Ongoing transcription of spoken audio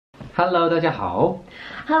Hello， 大家好。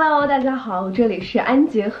Hello， 大家好，这里是安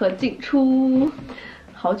杰和靖初，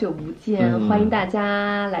好久不见，欢迎大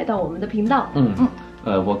家来到我们的频道。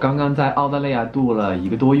我刚刚在澳大利亚度了1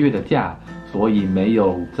个多月的假，所以没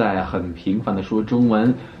有在很频繁的说中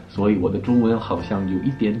文，所以我的中文好像有一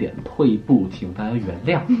点点退步，请大家原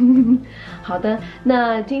谅。好的，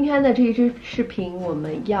那今天的这一支视频我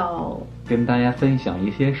们要跟大家分享一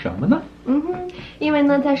些什么呢？因为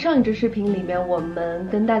呢，在上一支视频里面，我们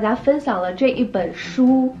跟大家分享了这一本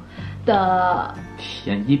书的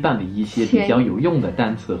前一半的一些比较有用的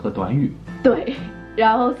单词和短语。对。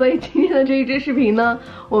然后，所以今天的这一支视频呢，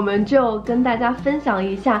我们就跟大家分享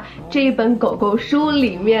一下这一本狗狗书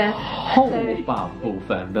里面后半部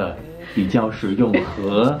分的比较实用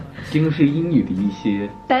和京式英语的一些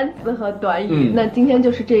单词和短语。那今天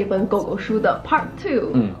就是这一本狗狗书的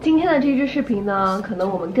Part2。今天的这支视频呢，可能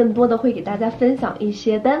我们更多的会给大家分享一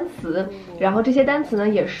些单词，然后这些单词呢，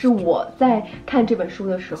也是我在看这本书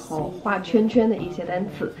的时候画圈圈的一些单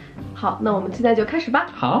词。好，那我们现在就开始吧。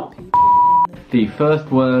好。The first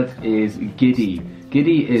word is giddy.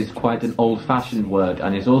 Giddy is quite an old-fashioned word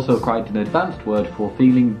and is also quite an advanced word for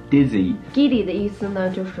feeling dizzy. Giddy 的意思呢，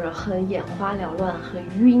就是很眼花缭乱、很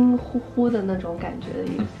晕乎乎的那种感觉的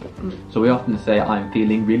意思。So we often say, I'm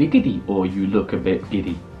feeling really giddy, or you look a bit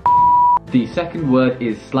giddy. The second word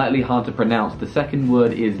is slightly hard to pronounce. The second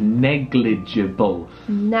word is negligible.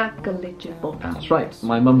 Negligible. That's right.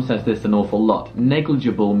 My mum says this an awful lot.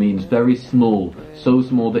 Negligible means very small, so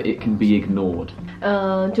small that it can be ignored.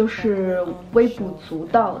 就是微不足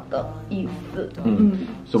道的意思。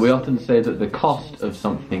So we often say that the cost of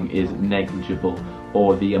something is negligible,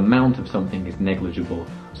 or the amount of something is negligible.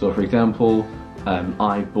 So for example,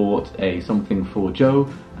 I bought something for Joe,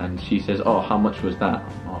 and she says, "Oh, how much was that?"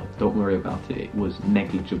 Oh, don't worry about it. It was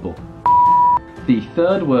negligible. The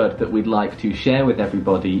third word that we'd like to share with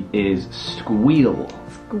everybody is squeal.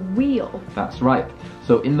 Squeal. That's right.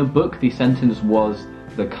 So in the book, the sentence was,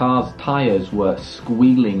 the car's tires were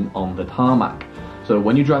squealing on the tarmac. So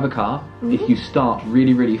when you drive a car, if you start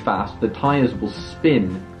really, really fast, the tires will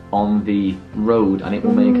spin on the road and it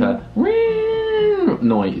will make a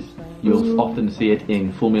noise. You'll often see it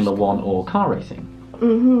in Formula One or car racing.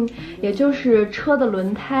 也就是车的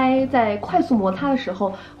轮胎在快速摩擦的时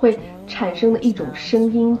候会产生的一种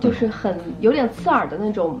声音，就是很有点刺耳的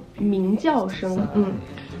那种鸣叫声。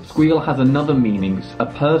Squeal has another meaning. A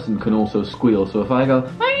person can also squeal. So if I go,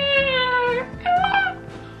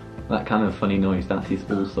 that kind of funny noise, that is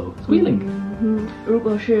also squealing. 如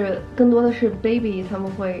果是更多的是 baby， 他们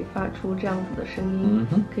会发出这样子的声音，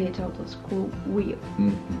可以叫做 squeal.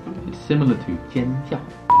 It's similar to 尖叫.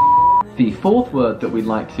 The fourth word that we'd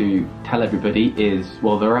like to tell everybody is,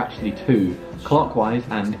 well, there are actually two, clockwise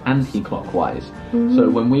and anti-clockwise. So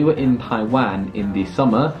when we were in Taiwan in the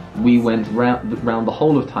summer, we went round the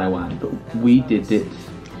whole of Taiwan, but we did it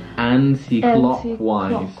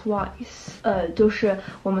anti-clockwise. 就是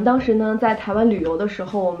我们当时呢在台湾旅游的时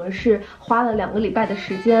候，我们是花了2个礼拜的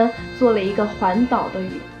时间做了一个环岛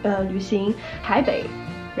的旅行，台北，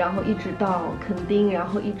然后一直到垦丁，然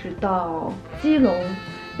后一直到基隆。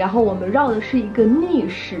然后我们绕的是一个逆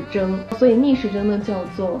时针，所以逆时针呢叫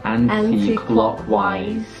做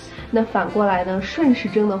anti-clockwise。那反过来呢，顺时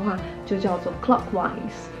针的话就叫做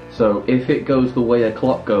clockwise。So if it goes the way a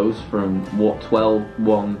clock goes from 12,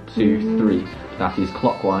 1, 2, 3, that is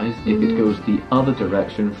clockwise. If it goes the other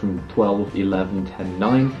direction from 12, 11, 10,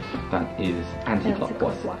 9, that is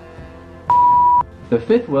anti-clockwise. The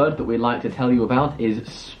fifth word that we'd like to tell you about is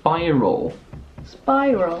spiral.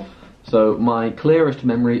 Spiral. So my clearest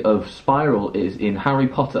memory of spiral is in Harry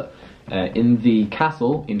Potter. In the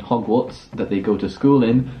castle in Hogwarts that they go to school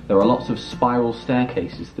in, there are lots of spiral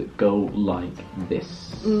staircases that go like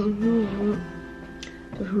this.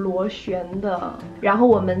 就是螺旋的。然后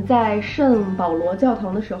我们在圣保罗教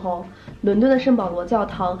堂的时候，伦敦的圣保罗教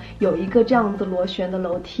堂有一个这样子螺旋的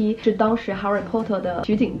楼梯，是当时 Harry Potter 的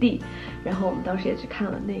取景地。然后我们当时也去看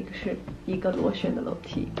了，那个是一个螺旋的楼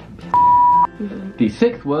梯。The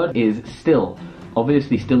sixth word is still.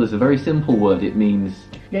 Obviously, still is a very simple word. It means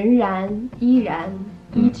仍然、依然、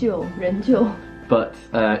依旧、仍旧。But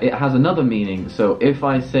it has another meaning. So if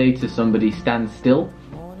I say to somebody, stand still,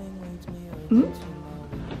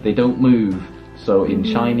 they don't move. So in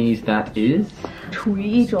Chinese, that is 处于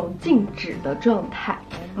一种静止的状态。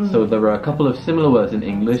So there are a couple of similar words in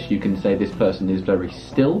English. You can say this person is very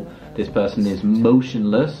still. This person is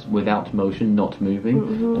motionless, without motion, not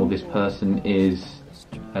moving. Or this person is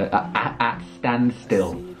at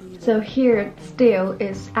standstill. So here, still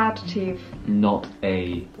is adjective. Not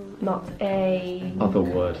a Not a other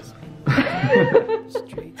word.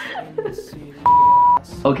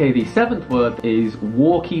 Okay, the seventh word is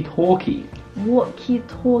walkie-talkie.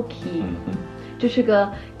 Walkie-talkie，这是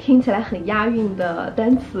个听起来很押韵的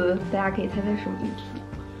单词，大家可以猜猜什么意思？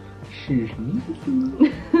是什么意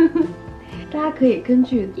思？大家可以根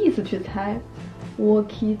据意思去猜。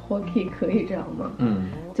Walkie-talkie 可以这样吗？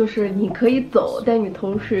就是你可以走，但你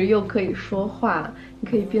同时又可以说话，你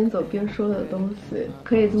可以边走边说的东西，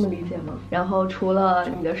可以这么理解吗？然后除了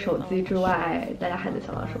你的手机之外，大家还能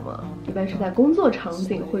想到什么？一般是在工作场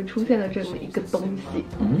景会出现的这么一个东西。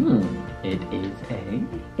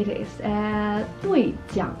It is a 对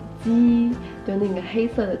讲机，就那个黑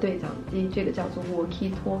色的对讲机，这个叫做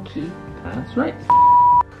walkie-talkie。 That's right.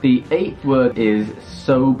 The eighth word is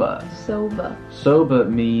sober. Sober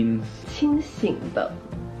means 清醒的。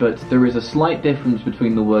But there is a slight difference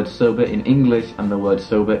between the word sober in English and the word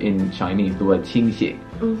sober in Chinese, the word 清醒.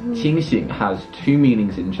 清醒 has two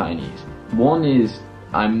meanings in Chinese. One is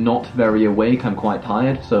I'm not very awake, I'm quite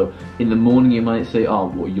tired. So in the morning you might say,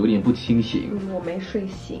 我有点不清醒。我没睡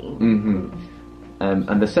醒。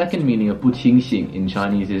And the second meaning of 不清醒 in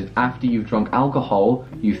Chinese is after you've drunk alcohol,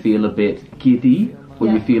 you feel a bit giddy, or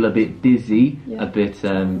you feel a bit dizzy, a bit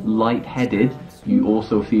lightheaded. You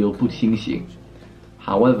also feel 不清醒.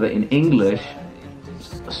 However, in English,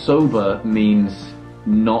 sober means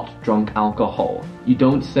not drunk alcohol. You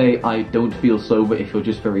don't say I don't feel sober if you're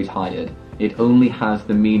just very tired. It only has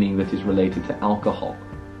the meaning that is related to alcohol.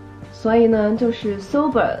 所以呢，就是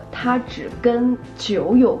sober 它只跟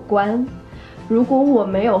酒有关。如果我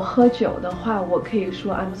没有喝酒的话，我可以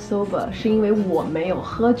说 I'm sober， 是因为我没有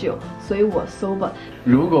喝酒，所以我 sober。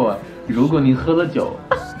如果你喝了酒，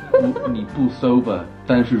你不 sober，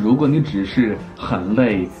 但是如果你只是很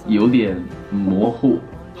累，有点模糊，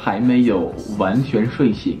还没有完全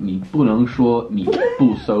睡醒，你不能说你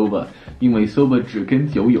不 sober， 因为 sober 只跟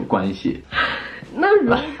酒有关系。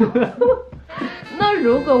那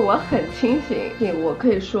如果我很清醒，我可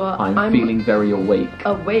以说 I'm feeling very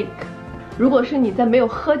awake。如果是你在没有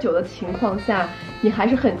喝酒的情况下，你还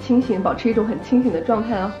是很清醒，保持一种很清醒的状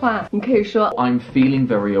态的话，你可以说 I'm feeling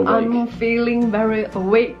very awake. I'm feeling very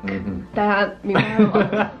awake。大家明白了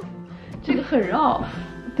吗？这个很绕，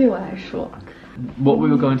对我来说。What we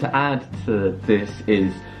were going to add to this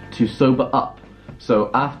is to sober up. So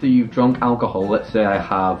after you've drunk alcohol, let's say I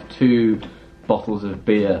have 2 bottles of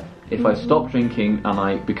beer. If I stop drinking and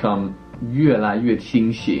I become 越来越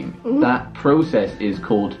清醒, that process is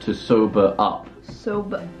called to sober up.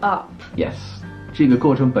 Sober up. Yes. 这个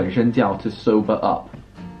过程本身叫 to sober up.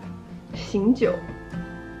 醒酒，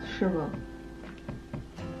是吗？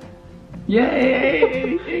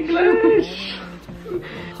 Yay! English!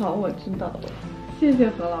 好，我知道了，谢谢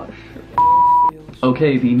何老师。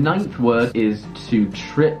Okay, the 9th word is to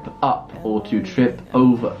trip up or to trip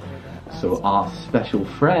over. So our special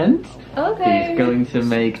friend is going to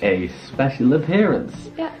make a special appearance.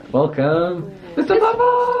 Yeah. Welcome, Mr.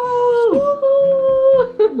 Fluffles!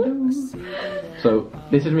 So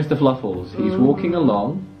this is Mr. Fluffles. He's walking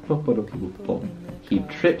along. He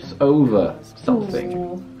trips over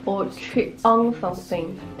something. Or trip on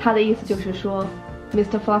something. 他的意思就是说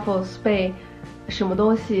Mr. Fluffles 被什么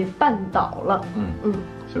东西绊倒了。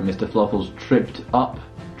So Mr. Fluffles tripped up,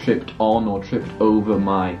 tripped on, or tripped over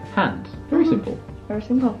my hand. Very simple. Very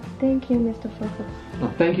simple. Thank you, Mr. Fluffles. Oh,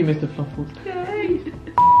 thank you, Mr. Fluffles. Yay!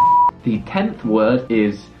 The 10th word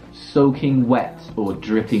is soaking wet or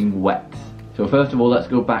dripping wet. So first of all, let's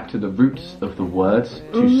go back to the roots of the words.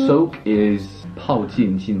 To soak is 泡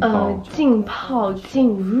进浸泡。浸泡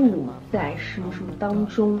进入在什么什么当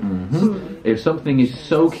中。If something is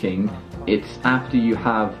soaking, it's after you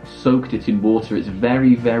have soaked it in water, it's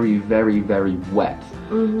very, very, very, very wet.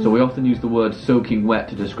 So we often use the word soaking wet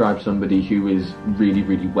to describe somebody who is really,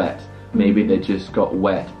 really wet. Maybe they just got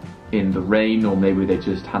wet in the rain, or maybe they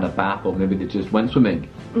just had a bath, or maybe they just went swimming.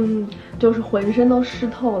 就是浑身都湿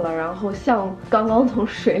透了，然后像刚刚从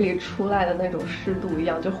水里出来的那种湿度一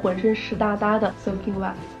样，就浑身湿哒哒的 soaking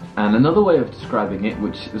wet. And another way of describing it,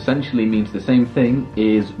 which essentially means the same thing,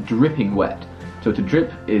 is dripping wet. So to drip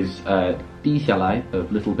is 滴下来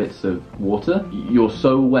of little bits of water. You're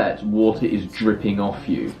so wet, water is dripping off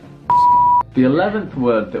you. The 11th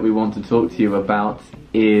word that we want to talk to you about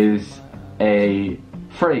is a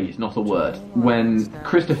phrase, not a word. When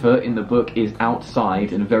Christopher in the book is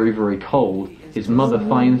outside and very, very cold, his mother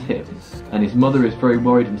finds him, and his mother is very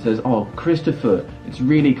worried and says, "Oh, Christopher, it's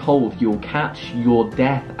really cold, you'll catch your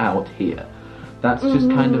death out here." That's just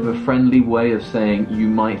kind of a friendly way of saying you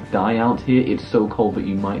might die out here. It's so cold that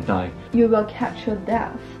you might die. You will catch your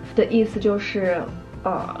death 的意思就是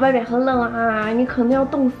外面很冷啊，你可能要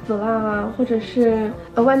冻死啦，或者是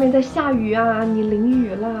外面在下雨啊，你淋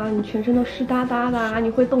雨啦，你全身都湿哒哒的，你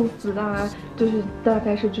会冻死的，就是大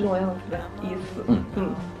概是这种样子的意思。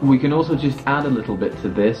We can also just add a little bit to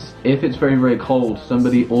this. If it's very, very cold,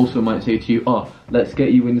 somebody also might say to you, "Oh, let's get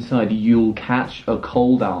you inside. You'll catch a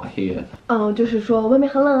cold out here." 就是说外面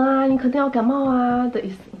很冷啊，你肯定要感冒啊的意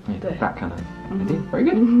思。对 ，that kind of idea. Very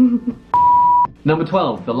good. Number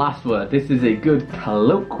 12, the last word. This is a good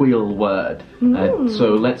colloquial word.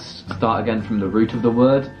 So let's start again from the root of the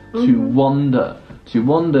word. To wander. To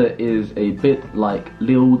wander is a bit like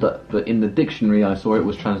溜达, but in the dictionary I saw it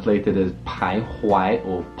was translated as 徘徊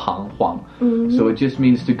or 彷徨. So it just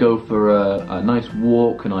means to go for a nice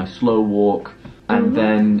walk, a nice slow walk. And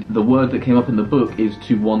then the word that came up in the book is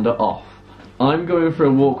to wander off. I'm going for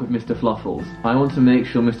a walk with Mr. Fluffles. I want to make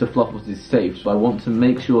sure Mr. Fluffles is safe, so I want to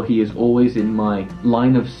make sure he is always in my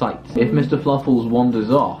line of sight. If Mr. Fluffles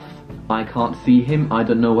wanders off, I can't see him, I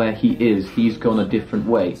don't know where he is, he's gone a different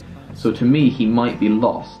way. So to me, he might be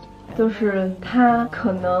lost. 就是他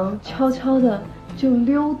可能悄悄的就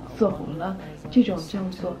溜走了，这种叫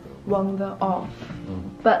做 wander off.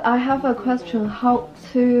 But I have a question, how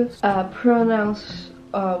to pronounce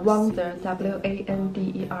wander,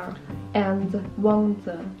 W-A-N-D-E-R, and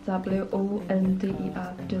wander,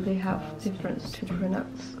 W-O-N-D-E-R. Do they have difference to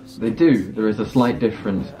pronounce? They do. There is a slight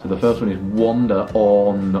difference. So the first one is wander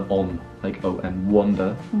on, like O-N,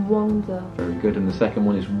 wander. Wander. Very good. And the second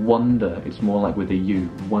one is wonder. It's more like with a U,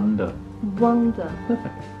 wonder. Wonder.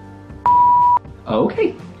 Perfect.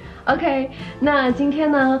 Okay. 那今天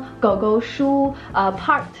呢，狗狗书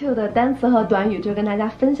Part 2的单词和短语就跟大家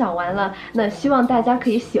分享完了。那希望大家可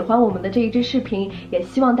以喜欢我们的这一支视频，也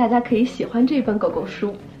希望大家可以喜欢这本狗狗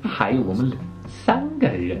书。还有我们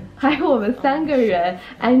3个人，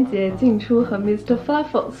安杰、靖初和 Mr.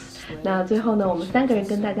 Fluffles。那最后呢，我们3个人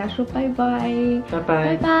跟大家说拜拜，拜拜，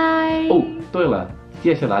拜拜。哦，对了，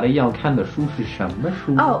接下来的要看的书是什么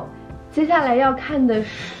书？接下来要看的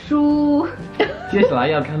书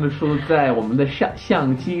在我们的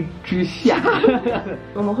相机之下。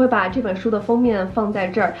我们会把这本书的封面放在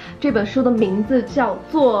这儿。这本书的名字叫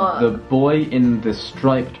做 The Boy in the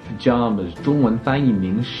Striped Pajamas， 中文翻译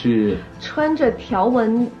名是穿着条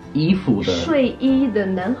纹衣服的睡衣的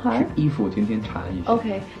男孩。衣服今天查一下。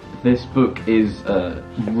Okay. This book is a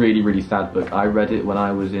really, really sad book. I read it when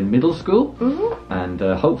I was in middle school, and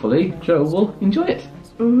hopefully Joe will enjoy it.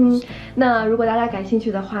 那如果大家感兴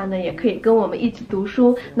趣的话呢，也可以跟我们一起读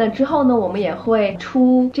书。那之后呢，我们也会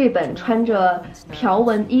出这本穿着条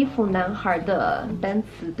纹衣服男孩的单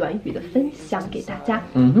词短语的分享给大家。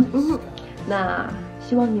那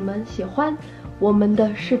希望你们喜欢我们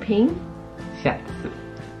的视频，下次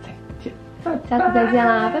再见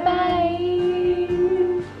啦，拜拜。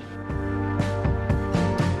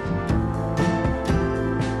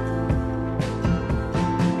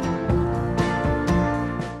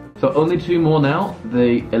So only 2 more now.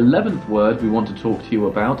 The 11th word we want to talk to you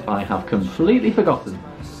about, I have completely forgotten.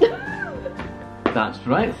 That's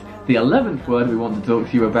right. The 11th word we want to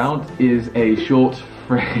talk to you about is a short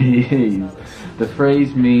phrase. The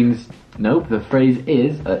phrase means... Nope, the phrase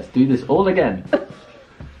is... let's do this all again.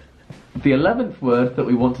 The 11th word that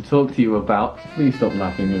we want to talk to you about... Please stop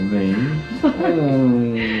laughing at me.